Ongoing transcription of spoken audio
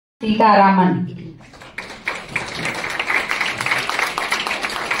Sitaraman.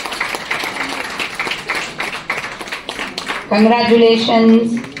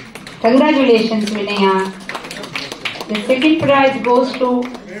 Congratulations. Congratulations, Vinaya. The second prize goes to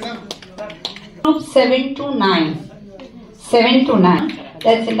group 7 to 9. 7 to 9.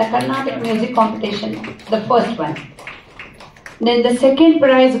 That's in the Carnatic music competition, the first one. Then the second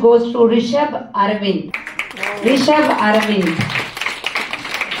prize goes to Rishabh Arvind. Rishabh Arvind.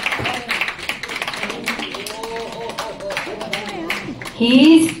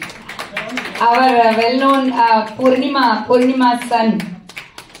 He is our well-known Purnima's son.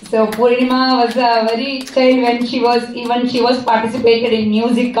 So Purnima was a very child when she was participated in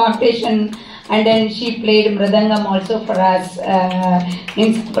music competition, and then she played Mridangam also for us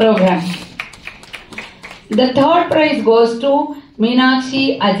in program. The third prize goes to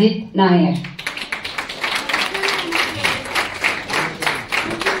Meenakshi Ajit Nair.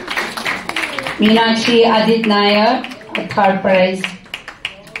 Meenakshi Ajit Nair, the third prize.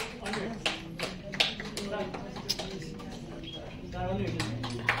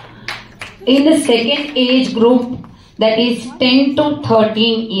 In the second age group, that is 10 to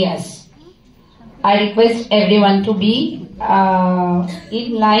 13 years, I request everyone to be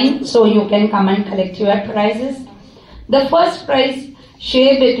in line so you can come and collect your prizes. The first prize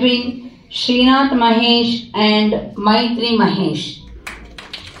shared between Srinath Mahesh and Maitri Mahesh.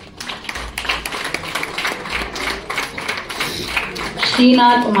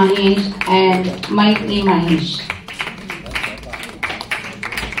 Srinath Mahesh and Maitri Mahesh.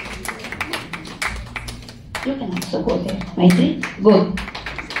 You can also go there. Maitri, go.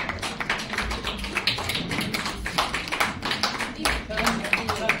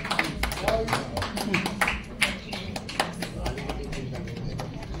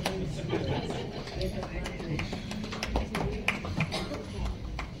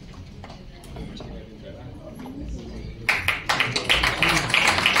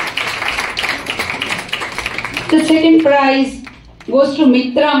 The second prize goes to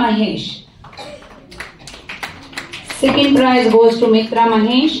Mitra Mahesh. Second prize goes to Mitra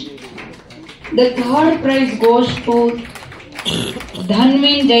Mahesh. The third prize goes to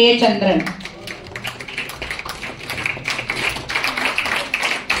Dhanvin Jayachandran.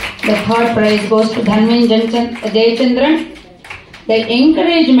 The third prize goes to Dhanvin Jayachandran. The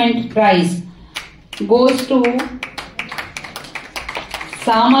encouragement prize goes to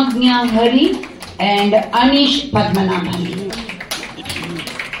Samagnya Hari and Anish Padmanabhan.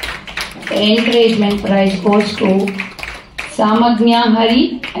 The encouragement prize goes to Samagnya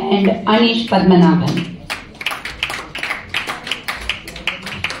Hari and Anish Padmanabhan.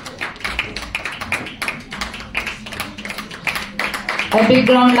 A big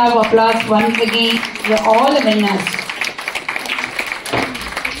round of applause once again for all the winners.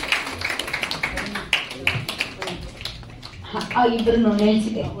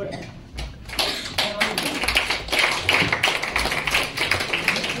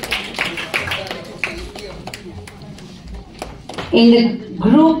 In the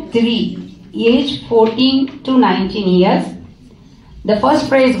group 3, age 14 to 19 years, the first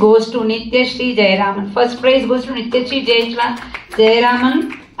prize goes to Nityashri Jayaraman. First prize goes to Nityashri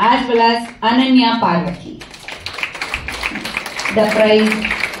Jayaraman as well as Ananya Parvati. The prize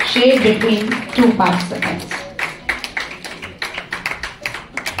shared between two participants.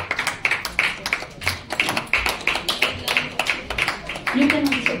 You can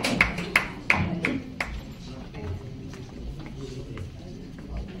also go.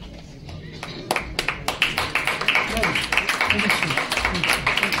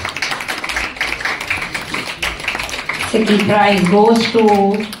 Second prize goes to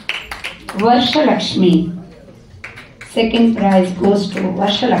Varsha Lakshmi. Second prize goes to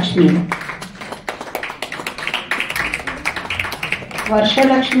Varsha Lakshmi. Varsha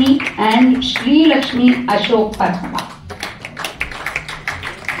Lakshmi and Sri Lakshmi Ashok Parmala.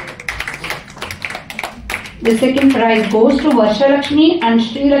 The second prize goes to Varsha Lakshmi and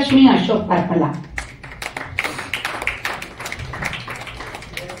Sri Lakshmi Ashok Parmala.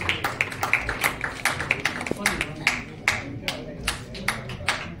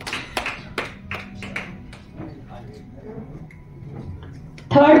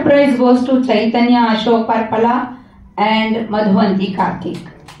 Third prize goes to Chaitanya Ashok Parpala and Madhuvanti Karthik.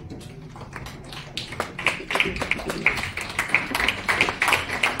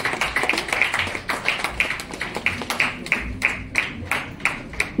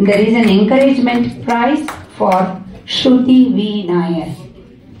 There is an encouragement prize for Shruti V. Nair.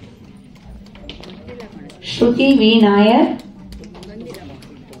 Shruti V. Nair.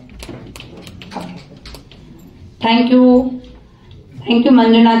 Thank you Thank you,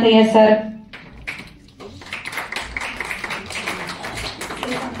 Manjunathaya sir.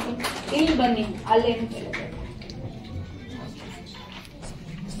 ಇಲ್ಲಿ ಬನ್ನಿ, ಅಲ್ಲೇನು ಕೇಳಬೇಕು.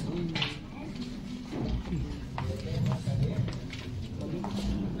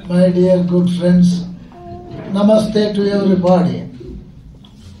 My dear good friends, namaste to everybody.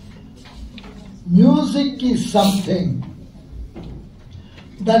 Music is something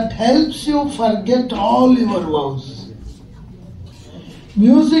that helps you forget all your woes.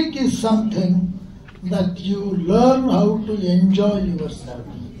 Music is something that you learn how to enjoy yourself.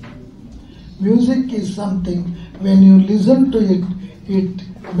 Music is something, when you listen to it, it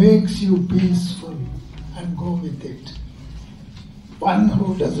makes you peaceful and go with it. One who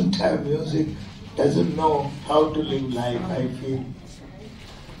doesn't have music doesn't know how to live life, I feel.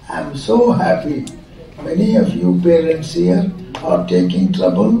 I am so happy many of you parents here are taking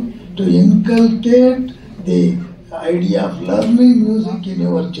trouble to inculcate the idea of learning music in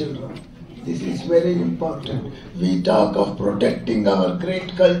your children. This is very important. We talk of protecting our great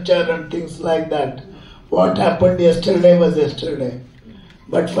culture and things like that. What happened yesterday was yesterday.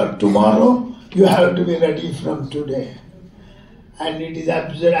 But for tomorrow, you have to be ready from today. And it is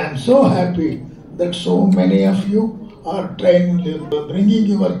absurd. I am so happy that so many of you are bringing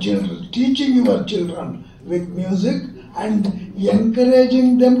your children, teaching your children with music and encouraging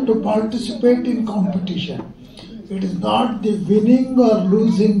them to participate in competition. It is not the winning or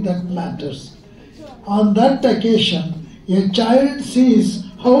losing that matters. On that occasion, a child sees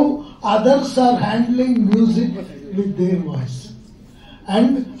how others are handling music with their voice, and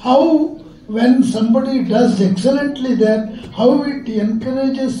how when somebody does excellently there, how it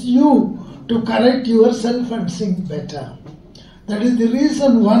encourages you to correct yourself and sing better. That is the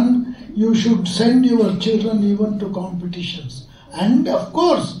reason one, you should send your children even to competitions. And of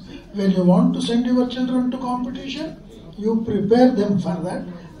course, when you want to send your children to competition, you prepare them for that.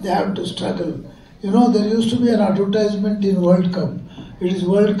 They have to struggle. You know, there used to be an advertisement in World Cup. It is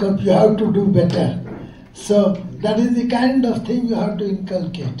World Cup, you have to do better. So that is the kind of thing you have to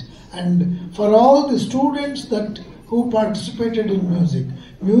inculcate. And for all the students who participated in music,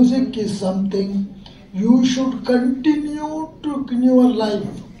 music is something you should continue to in your life.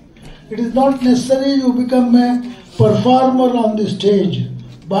 It is not necessary you become a performer on the stage,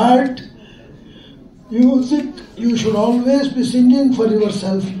 but music, you should always be singing for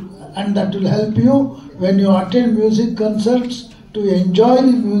yourself, and that will help you when you attend music concerts to enjoy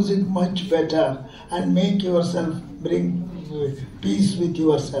the music much better and make yourself bring peace with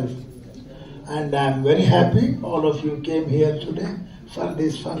yourself. And I am very happy all of you came here today for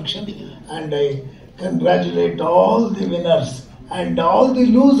this function, and I congratulate all the winners and all the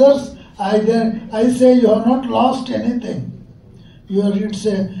losers. I say you have not lost anything. You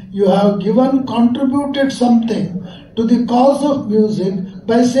have contributed something to the cause of music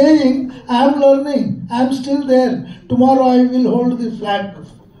by saying, I am learning, I am still there, tomorrow I will hold the flag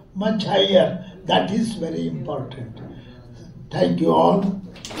much higher. That is very important. Thank you all.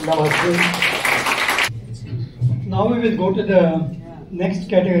 Namaste. Now we will go to the next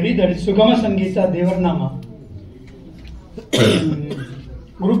category, that is Sugama Sangeeta Devarnama.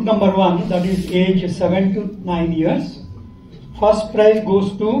 Group number 1, that is age 7 to 9 years. First prize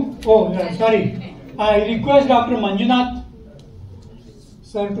goes to, I request Dr. Manjunath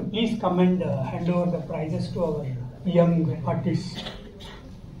sir to please come and hand over the prizes to our young artists.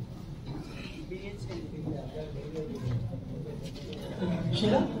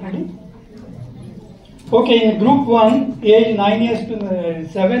 Sheila, ready? Okay, in group 1,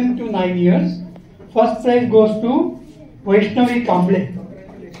 age 7 to 9 years, first prize goes to Vaishnavi Kamble.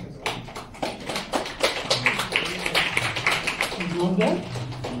 Not there.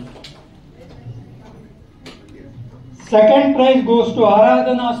 Second prize goes to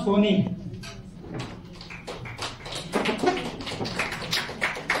Aradhana Soni.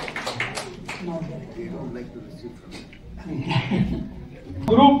 Not there.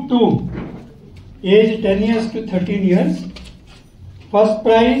 Group 2, age 10 years to 13 years. First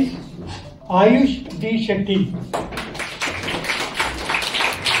prize, Ayush D. Shetty.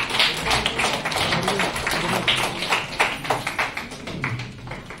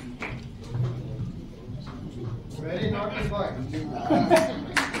 Very naughty boy.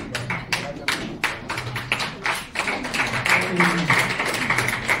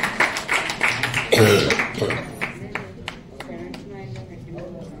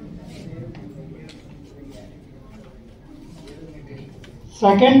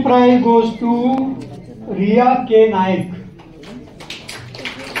 Second prize goes to Riya K. Naik.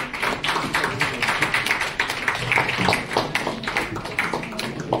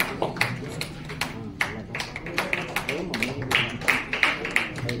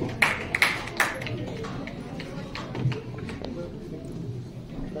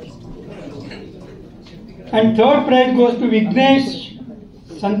 And third prize goes to Vignesh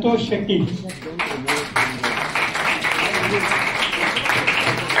Santosh Shetty.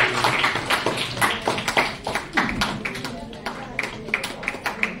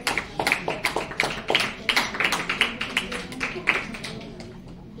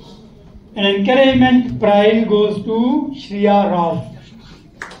 An encouragement prize goes to Shriya Rao.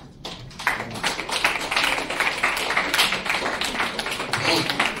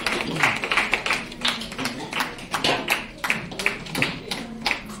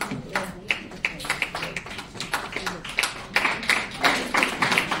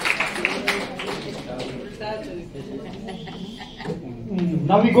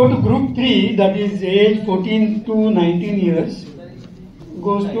 Now we go to group 3, that is age 14 to 19 years,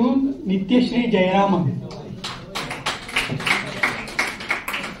 goes to Nityashri Jayaraman.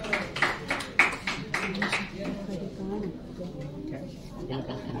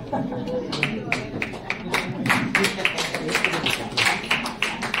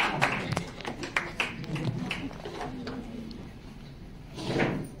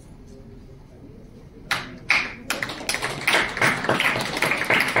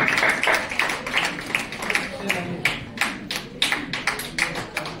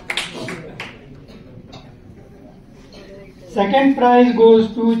 Second prize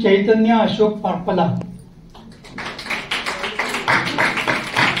goes to Chaitanya Ashok Parpala.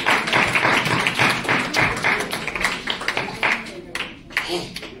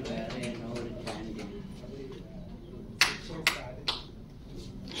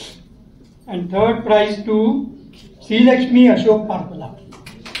 And third prize to Sri Lakshmi Ashok Parpala.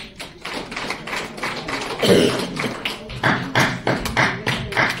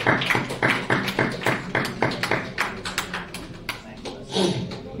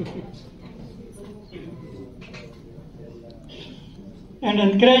 And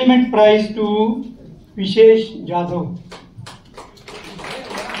encouragement prize to Vishesh Jadhav.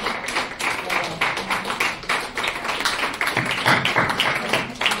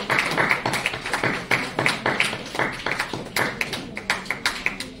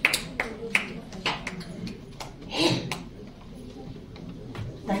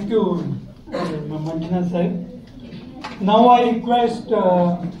 Thank you, Manjunath sir. Now I request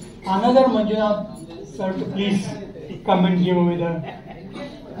another Manjunath sir to please come and give away the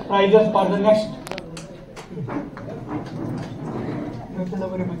prizes for the next.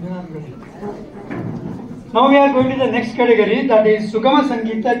 Now we are going to the next category, that is Sugama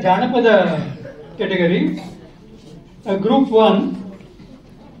Sangeeta Janapada category. Group 1,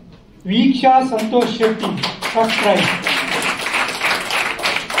 Viksha Santosh Shetty, first prize.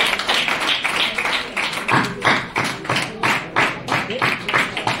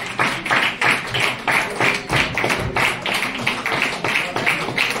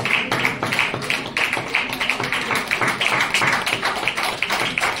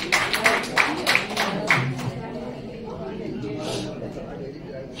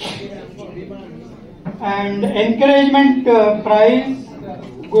 And encouragement prize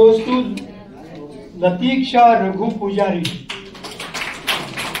goes to Latiksha Raghu Pujari.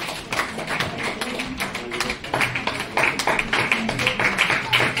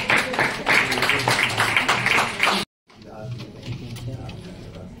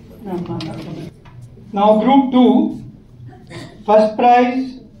 Now group 2, first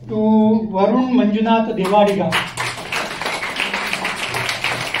prize to Varun Manjunath Devadiga.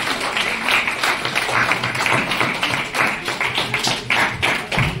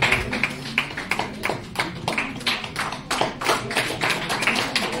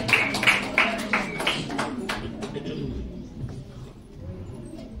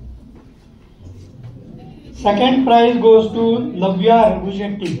 Second prize goes to Lavya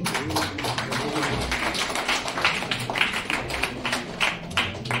Raghusetti.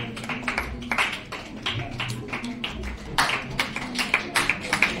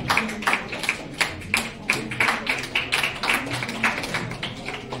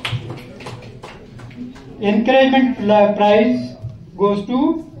 Encouragement prize goes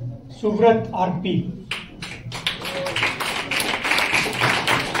to Suvrat RP.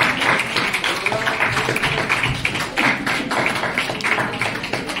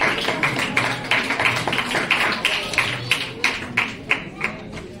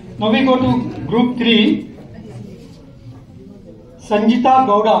 Now we go to group 3, Sanjita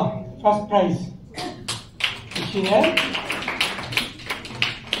Gowda, first prize. Is she here?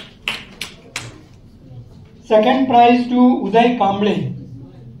 Second prize to Uday Kamble.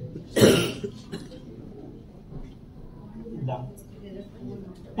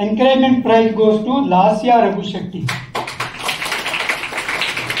 Encouragement prize goes to Lasya Raghusetti.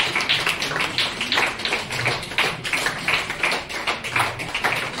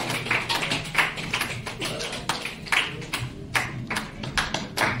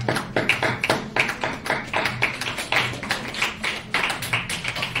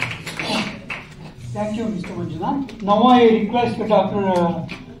 you, Mr. Manjunath. Now I request Dr.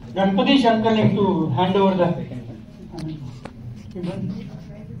 Ganpati Shankaling to hand over the ribbon.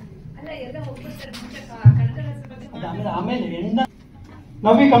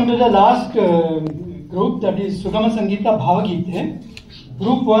 Now we come to the last group, that is Sugama Sangeeta Bhavagite.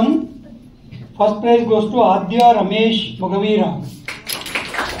 Group 1, first prize goes to Adya Ramesh Magavira.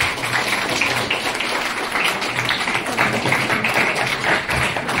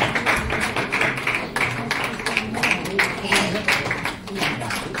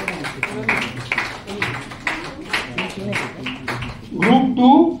 Group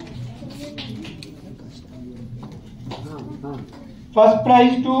 2, first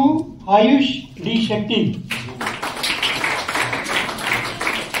prize to Ayush D. Shetty.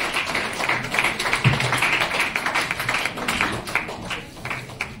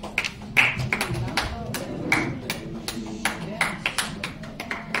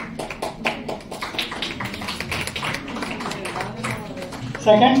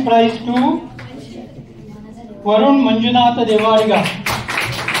 Second prize to Varun Manjunath Devadiga.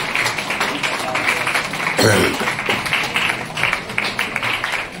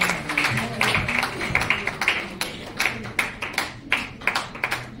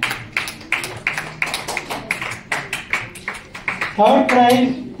 Third prize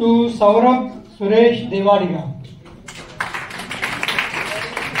to Saurabh Suresh Devadiga.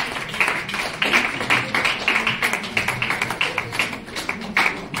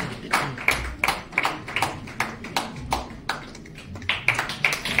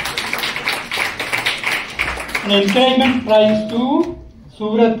 An encouragement prize to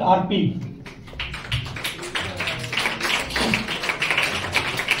Surat RP.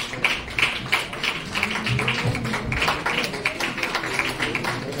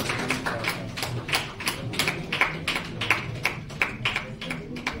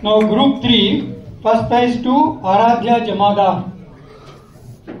 Now group 3, first prize to Aradhya Jamadar.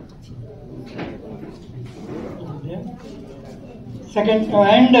 Second,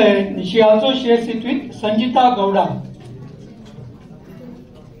 and she also shares it with Sanjita Gowda.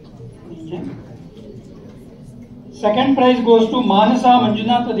 Second prize goes to Manasa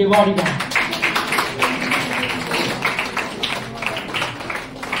Manjunath Devadiga.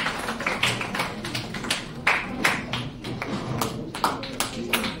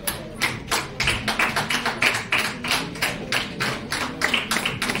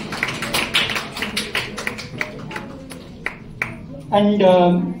 And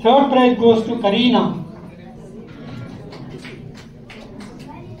third prize goes to Karina.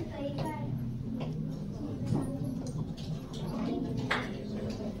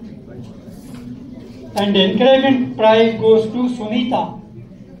 And encouragement prize goes to Sunita.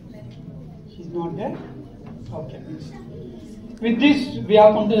 She's not there? Okay. With this, we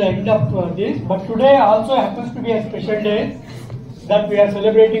have come to the end of this. But today also happens to be a special day that we are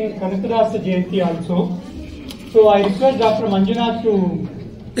celebrating Kanakadas Jayanti also. So I request Dr. Manjunath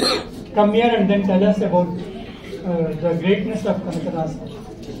to come here and then tell us about the greatness of Kanakadas.